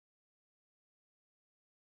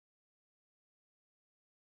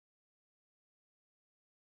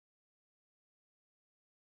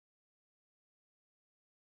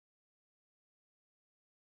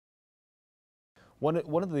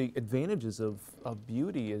one of the advantages of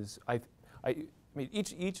beauty is I mean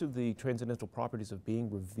each of the transcendental properties of being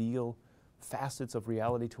reveal facets of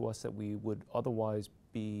reality to us that we would otherwise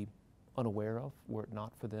be unaware of were it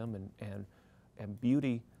not for them, and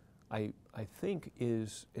beauty I think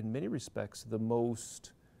is in many respects the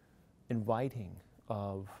most inviting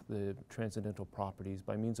of the transcendental properties,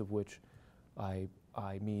 by means of which I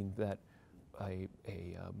mean that a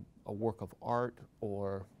work of art,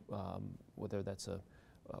 or whether that's a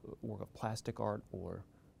work of plastic art or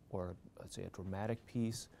let's say a dramatic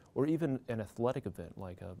piece, or even an athletic event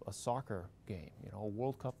like a soccer game, you know, a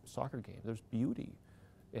World Cup soccer game. There's beauty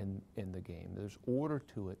in the game. There's order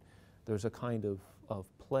to it. There's a kind of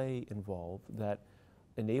play involved that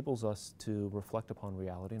enables us to reflect upon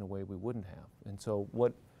reality in a way we wouldn't have. And so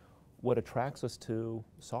what attracts us to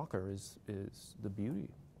soccer is the beauty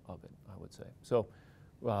of it, I would say. So,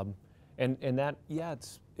 and that, yeah,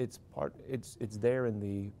 it's there in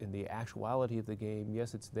the actuality of the game.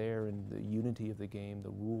 Yes, it's there in the unity of the game, the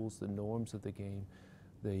rules, the norms of the game,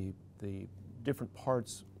 the different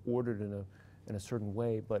parts ordered in a certain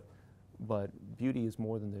way. But beauty is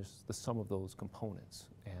more than the sum of those components,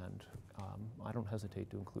 and I don't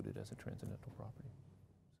hesitate to include it as a transcendental property.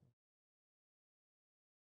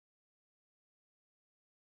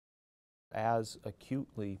 As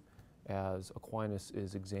acutely as Aquinas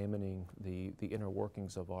is examining the inner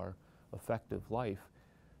workings of our affective life,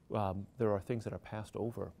 there are things that are passed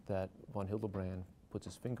over that von Hildebrand puts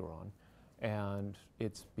his finger on, and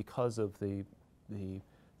it's because of the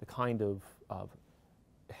kind of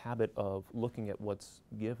habit of looking at what's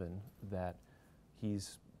given that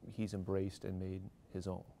he's embraced and made his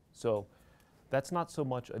own. So that's not so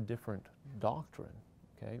much a different doctrine,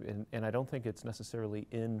 okay? And I don't think it's necessarily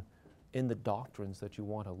in the doctrines that you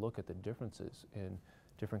want to look at the differences in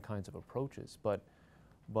different kinds of approaches, but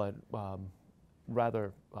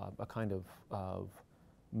rather a kind of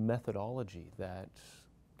methodology that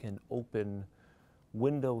can open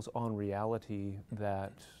windows on reality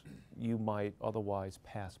that you might otherwise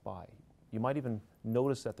pass by. You might even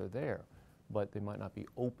notice that they're there, but they might not be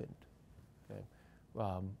opened. Okay?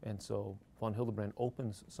 And so von Hildebrand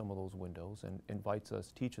opens some of those windows and invites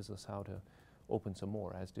us, teaches us how to open some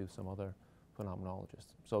more, as do some other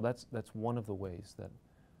phenomenologists. So that's one of the ways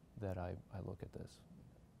that I look at this.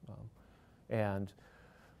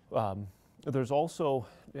 There's also,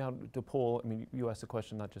 you know, to pull, I mean, you asked a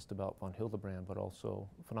question not just about von Hildebrand, but also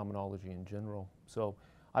phenomenology in general. So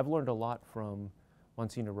I've learned a lot from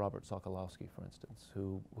Monsignor Robert Sokolowski, for instance,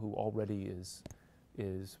 who already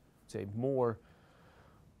is say, more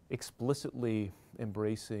explicitly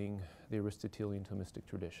embracing the Aristotelian Thomistic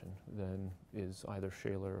tradition than is either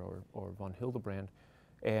Shaler or von Hildebrand.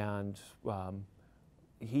 And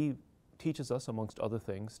he teaches us, amongst other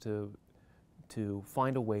things, to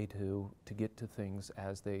find a way to get to things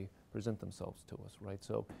as they present themselves to us, right?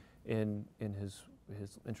 So in his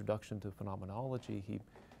introduction to phenomenology,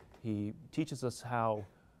 he teaches us how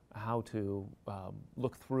to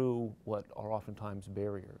look through what are oftentimes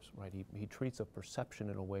barriers, right? He treats a perception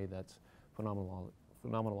in a way that's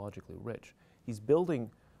phenomenologically rich. He's building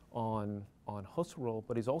on Husserl,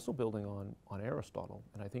 but he's also building on Aristotle,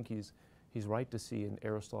 and I think he's right to see in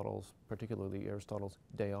Aristotle's, particularly Aristotle's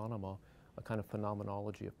De Anima, a kind of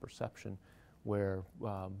phenomenology of perception where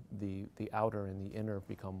the outer and the inner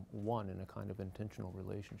become one in a kind of intentional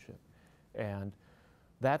relationship. And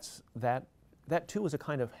that too is a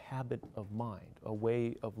kind of habit of mind, a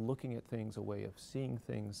way of looking at things, a way of seeing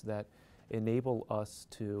things that enable us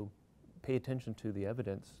to pay attention to the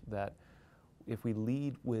evidence that if we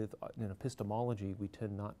lead with an epistemology, we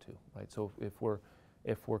tend not to, right? So if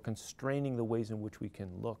we're constraining the ways in which we can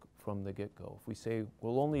look from the get-go, if we say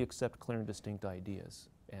we'll only accept clear and distinct ideas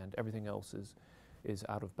and everything else is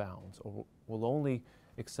out of bounds, or we'll only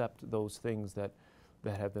accept those things that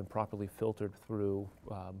have been properly filtered through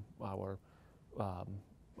our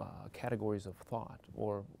categories of thought,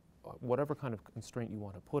 or whatever kind of constraint you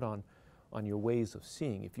want to put on your ways of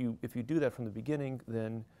seeing. If you do that from the beginning,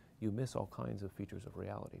 then you miss all kinds of features of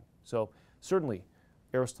reality. So certainly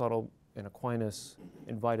Aristotle and Aquinas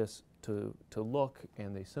invite us to look,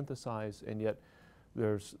 and they synthesize, and yet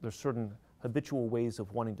there's certain habitual ways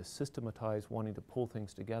of wanting to systematize, wanting to pull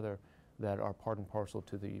things together that are part and parcel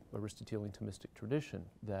to the Aristotelian Thomistic tradition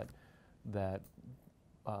that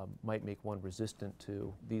might make one resistant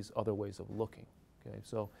to these other ways of looking. Okay,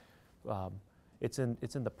 so it's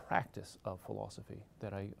in the practice of philosophy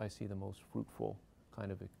that I see the most fruitful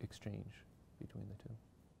kind of exchange between the two.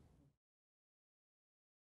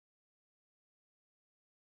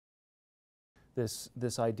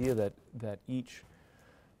 This idea that each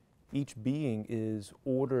each being is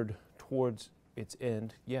ordered towards its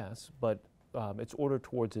end, yes, but it's ordered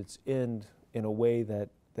towards its end in a way that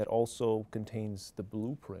also contains the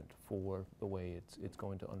blueprint for the way it's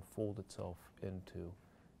going to unfold itself into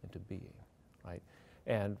being, right?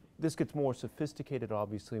 And this gets more sophisticated,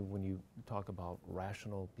 obviously, when you talk about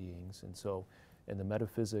rational beings. And so in the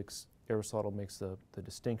Metaphysics, Aristotle makes the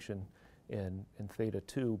distinction in Theta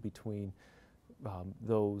 2 between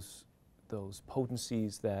those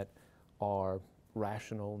potencies that are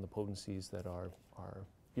rational and the potencies that are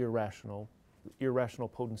irrational. Irrational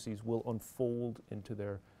potencies will unfold into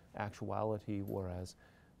their actuality, whereas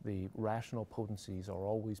the rational potencies are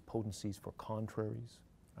always potencies for contraries,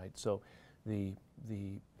 right? So the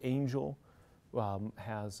angel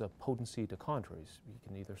has a potency to contraries. You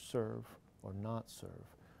can either serve or not serve.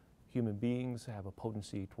 Human beings have a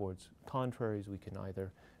potency towards contraries. We can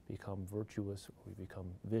either become virtuous or we become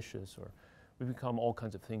vicious, or we become all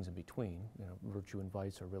kinds of things in between. You know, virtue and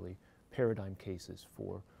vice are really paradigm cases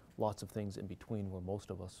for lots of things in between where most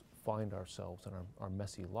of us find ourselves in our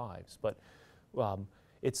messy lives. But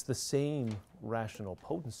it's the same rational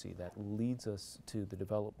potency that leads us to the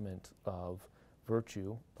development of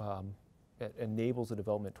virtue, enables the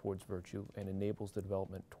development towards virtue, and enables the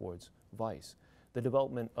development towards vice. The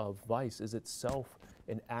development of vice is itself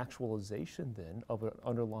an actualization then of an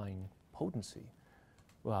underlying potency,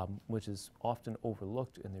 which is often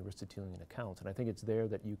overlooked in the Aristotelian accounts. And I think it's there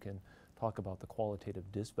that you can talk about the qualitative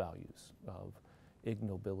disvalues of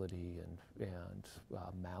ignobility and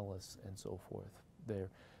malice and so forth.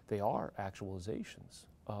 They are actualizations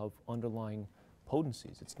of underlying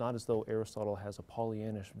potencies. It's not as though Aristotle has a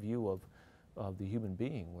Pollyannish view of the human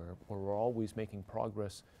being where we're always making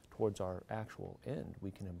progress towards our actual end.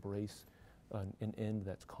 We can embrace an end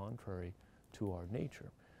that's contrary to our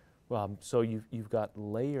nature. So you've got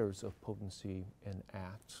layers of potency in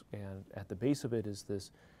acts, and at the base of it is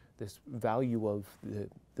this value of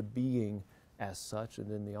the being as such,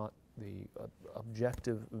 and then the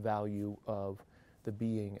objective value of the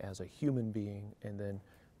being as a human being, and then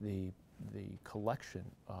the collection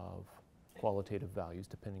of qualitative values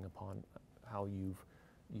depending upon how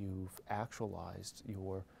you've actualized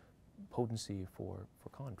your potency for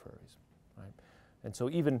contraries, right? And so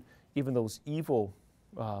even those evil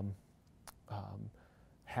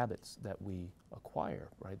habits that we acquire,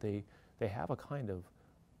 right? They have a kind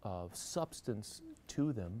of substance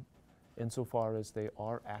to them insofar as they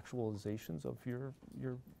are actualizations of your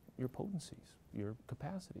potencies, your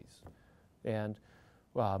capacities, and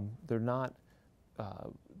they're not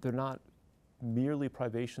merely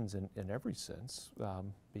privations in every sense,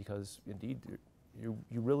 because indeed you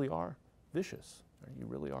really are vicious, right? You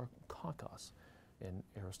really are kakos in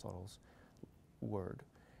Aristotle's word,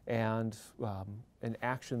 and an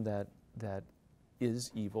action that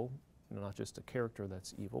is evil, not just a character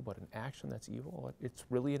that's evil, but an action that's evil. It's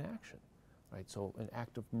really an action, right? So an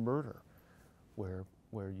act of murder, where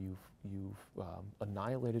you've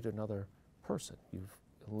annihilated another person, you've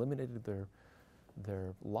eliminated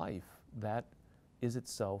their life. That is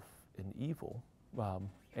itself an evil,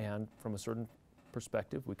 and from a certain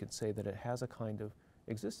perspective, we could say that it has a kind of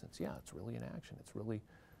existence. Yeah, it's really an action. It's really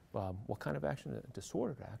what kind of action? A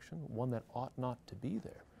disordered action, one that ought not to be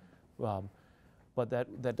there. But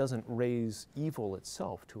that doesn't raise evil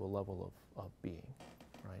itself to a level of being,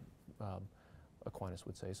 right? Aquinas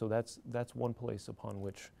would say. So that's one place upon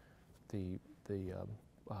which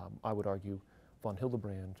I would argue von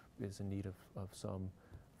Hildebrand is in need of some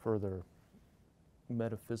further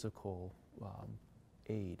metaphysical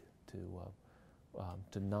aid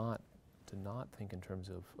to not think in terms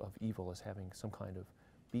of evil as having some kind of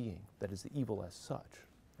being that is the evil as such,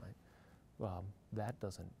 right? That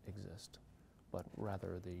doesn't exist, but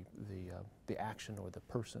rather the action or the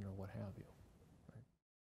person or what have you.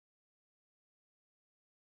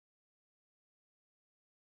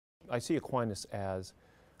 Right? I see Aquinas as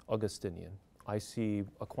Augustinian. I see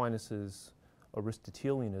Aquinas's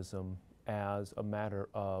Aristotelianism as a matter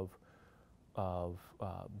of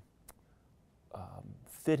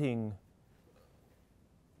fitting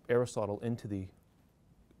Aristotle into the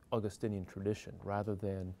Augustinian tradition rather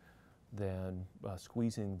than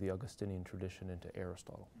squeezing the Augustinian tradition into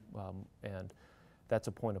Aristotle. And that's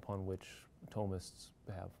a point upon which Thomists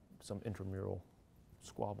have some intramural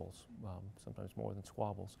squabbles, sometimes more than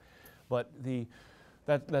squabbles. But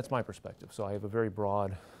that's my perspective. So I have a very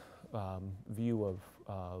broad view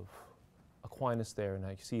of Aquinas there, and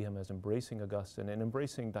I see him as embracing Augustine and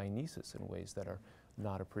embracing Dionysius in ways that are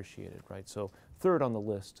not appreciated, right? So third on the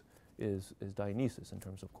list is Dionysius in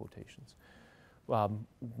terms of quotations.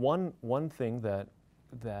 One thing that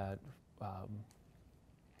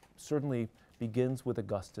certainly begins with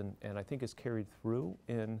Augustine, and I think is carried through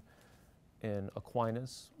in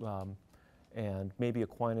Aquinas, and maybe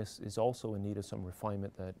Aquinas is also in need of some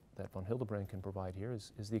refinement that von Hildebrand can provide here,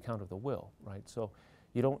 is the account of the will, right? So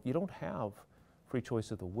you don't have free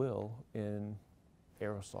choice of the will in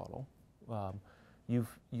Aristotle.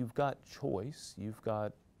 You've got choice, you've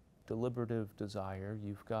got deliberative desire,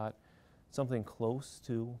 you've got something close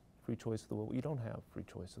to free choice of the will. You don't have free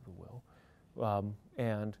choice of the will,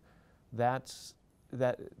 and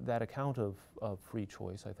that account of free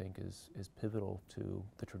choice, I think, is pivotal to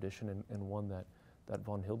the tradition, and one that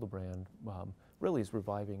von Hildebrand really is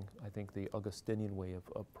reviving, I think, the Augustinian way of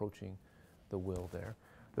approaching the will there.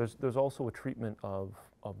 There's also a treatment of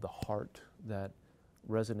the heart that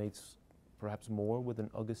resonates perhaps more with an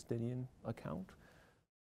Augustinian account.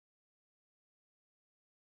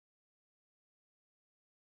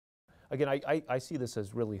 Again, I see this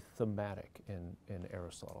as really thematic in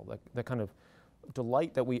Aristotle, that kind of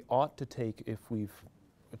delight that we ought to take if we've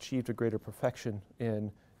achieved a greater perfection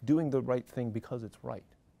in doing the right thing because it's right,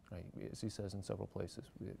 as he says in several places.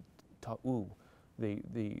 Ta'u, the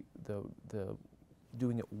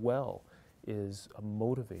doing it well is a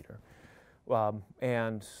motivator.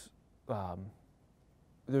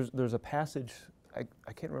 There's a passage, I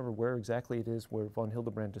can't remember where exactly it is, where von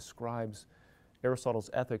Hildebrand describes Aristotle's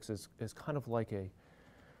ethics as kind of like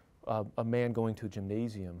a man going to a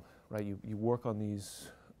gymnasium, right? You work on these,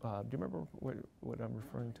 do you remember what I'm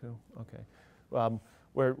referring to? Okay.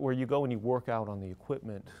 Where you go and you work out on the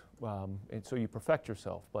equipment, and so you perfect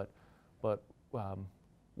yourself, but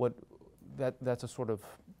that's a sort of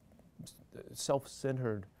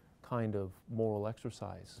self-centered kind of moral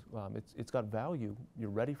exercise. It's got value, you're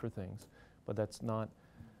ready for things, but that's not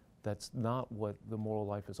what the moral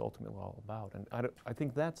life is ultimately all about. And I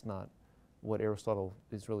think that's not what Aristotle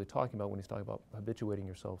is really talking about when he's talking about habituating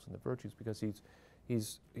yourselves in the virtues, because he's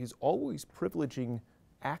always privileging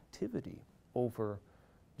activity over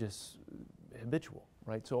just habitual,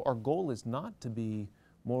 right? So our goal is not to be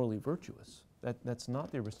morally virtuous. That's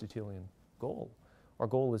not the Aristotelian goal. Our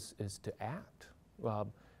goal is to act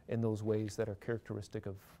in those ways that are characteristic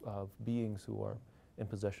of beings who are in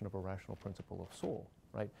possession of a rational principle of soul,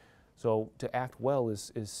 right? So to act well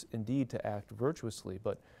is indeed to act virtuously,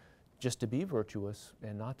 but just to be virtuous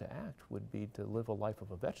and not to act would be to live a life of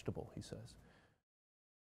a vegetable, he says.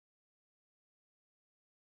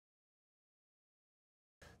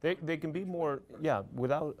 They can be more, yeah,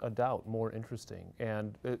 without a doubt, more interesting.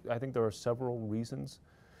 And I think there are several reasons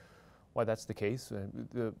why that's the case.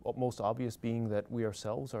 The most obvious being that we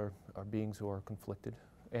ourselves are beings who are conflicted,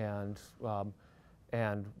 and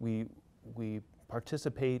we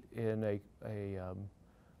participate in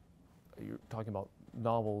you're talking about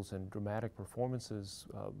novels and dramatic performances,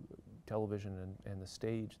 television and the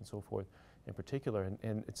stage and so forth in particular,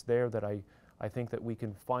 and it's there that I think that we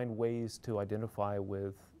can find ways to identify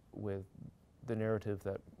with the narrative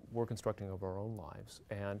that we're constructing of our own lives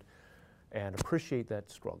and appreciate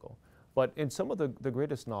that struggle. But in some of the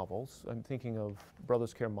greatest novels, I'm thinking of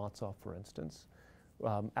Brothers Karamazov, for instance,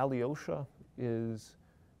 Alyosha is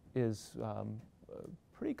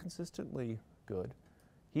pretty consistently good.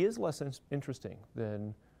 He is less interesting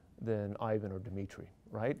than Ivan or Dmitri,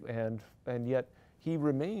 right? And yet he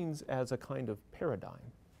remains as a kind of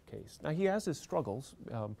paradigm case. Now he has his struggles,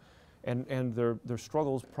 and they're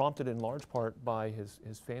struggles prompted in large part by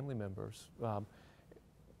his family members,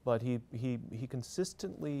 but he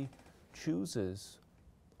consistently chooses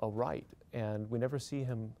a right, and we never see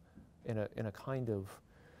him in a kind of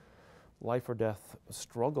life or death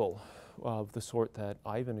struggle of the sort that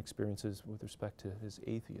Ivan experiences with respect to his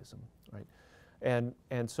atheism, right? And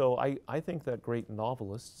so I think that great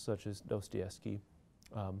novelists such as Dostoevsky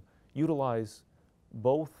utilize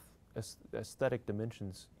both aesthetic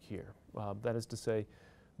dimensions here. That is to say,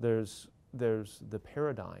 there's the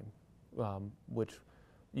paradigm, which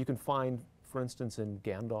you can find, for instance, in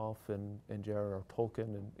Gandalf and J.R.R.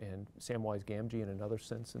 Tolkien and Samwise Gamgee in another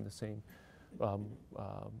sense in the same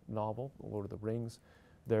novel, Lord of the Rings.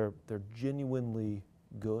 They're genuinely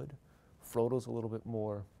good. Frodo's a little bit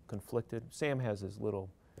more conflicted. Sam has his little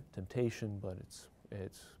temptation, but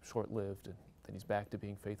it's short-lived, and then he's back to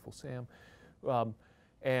being faithful Sam.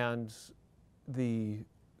 And so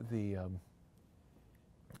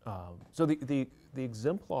the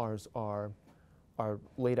exemplars are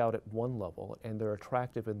laid out at one level, and they're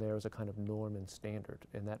attractive in there as a kind of norm and standard,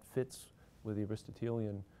 and that fits with the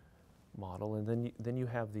Aristotelian model. And then you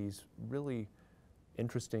have these really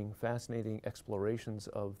interesting, fascinating explorations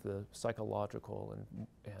of the psychological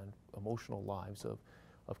and emotional lives of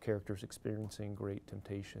characters experiencing great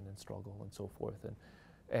temptation and struggle and so forth.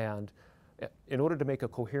 And in order to make a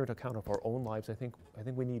coherent account of our own lives, I think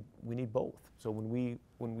we need both. So when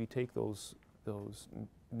we take those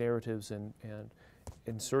narratives and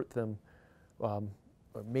insert them,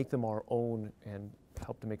 or make them our own and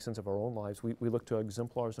help to make sense of our own lives, we look to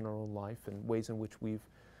exemplars in our own life and ways in which we've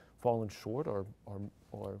fallen short or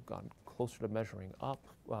gotten closer to measuring up,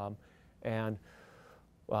 and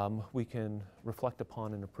we can reflect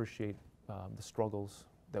upon and appreciate the struggles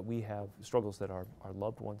that we have, struggles that our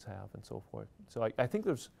loved ones have, and so forth. So I think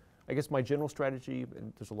I guess my general strategy,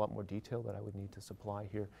 and there's a lot more detail that I would need to supply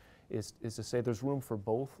here, is to say there's room for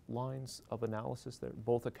both lines of analysis, there,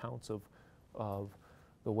 both accounts of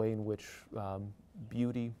the way in which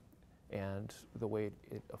beauty and the way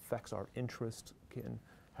it affects our interest can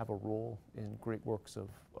have a role in great works of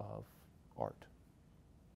art.